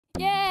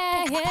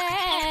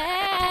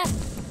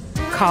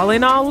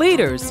Calling all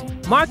leaders.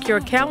 Mark your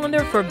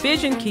calendar for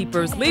Vision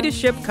Keepers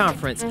Leadership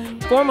Conference,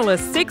 Formula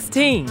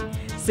 16.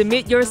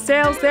 Submit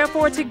yourselves,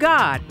 therefore, to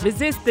God.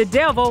 Resist the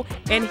devil,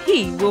 and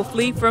he will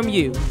flee from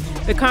you.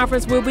 The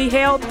conference will be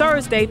held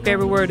Thursday,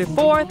 February the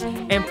 4th,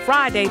 and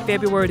Friday,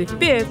 February the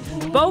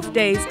 5th, both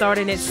days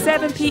starting at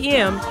 7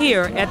 p.m.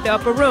 here at the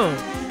Upper Room.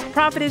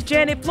 Prophetess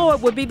Janet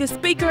Floyd will be the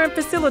speaker and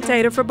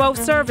facilitator for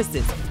both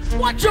services.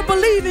 What you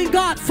believing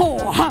God for?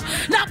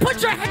 Now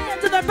put your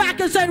hands in the back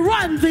and say,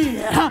 run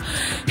then.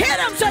 Hear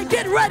them say,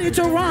 get ready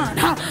to run.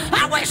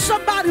 I wish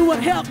somebody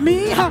would help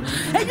me.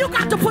 And you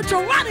got to put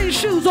your running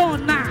shoes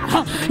on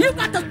now. You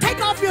got to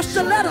take off your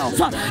stilettos.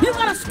 You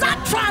got to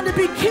stop trying to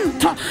be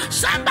cute.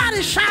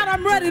 Somebody shout,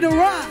 I'm ready to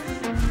run.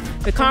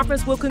 The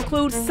conference will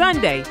conclude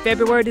Sunday,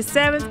 February the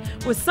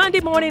 7th, with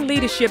Sunday morning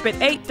leadership at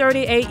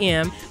 8:30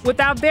 a.m. with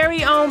our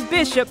very own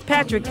Bishop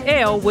Patrick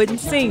L. Wooden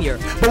Sr.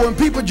 But when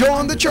people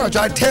join the church,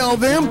 I tell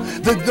them,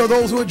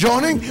 those who are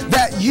joining,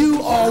 that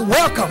you are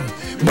welcome.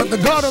 But the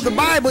God of the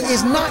Bible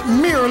is not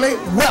merely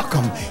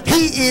welcome.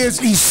 He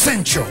is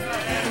essential.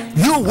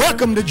 You're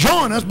welcome to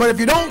join us, but if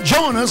you don't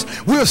join us,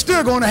 we're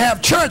still going to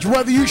have church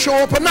whether you show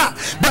up or not.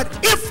 But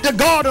if the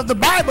God of the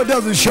Bible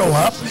doesn't show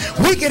up,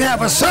 we can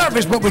have a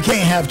service, but we can't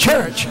have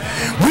church.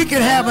 We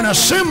can have an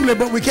assembly,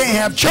 but we can't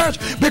have church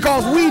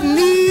because we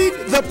need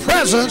the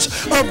presence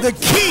of the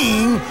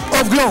King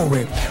of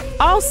Glory.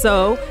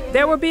 Also,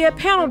 there will be a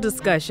panel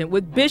discussion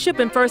with Bishop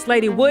and First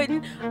Lady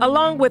Wooden,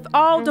 along with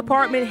all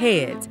department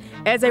heads.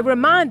 As a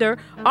reminder,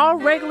 all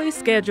regularly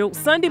scheduled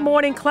Sunday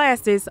morning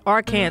classes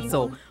are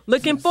canceled.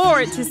 Looking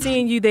forward to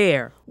seeing you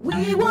there.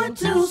 We want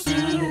to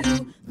see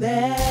you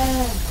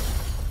there.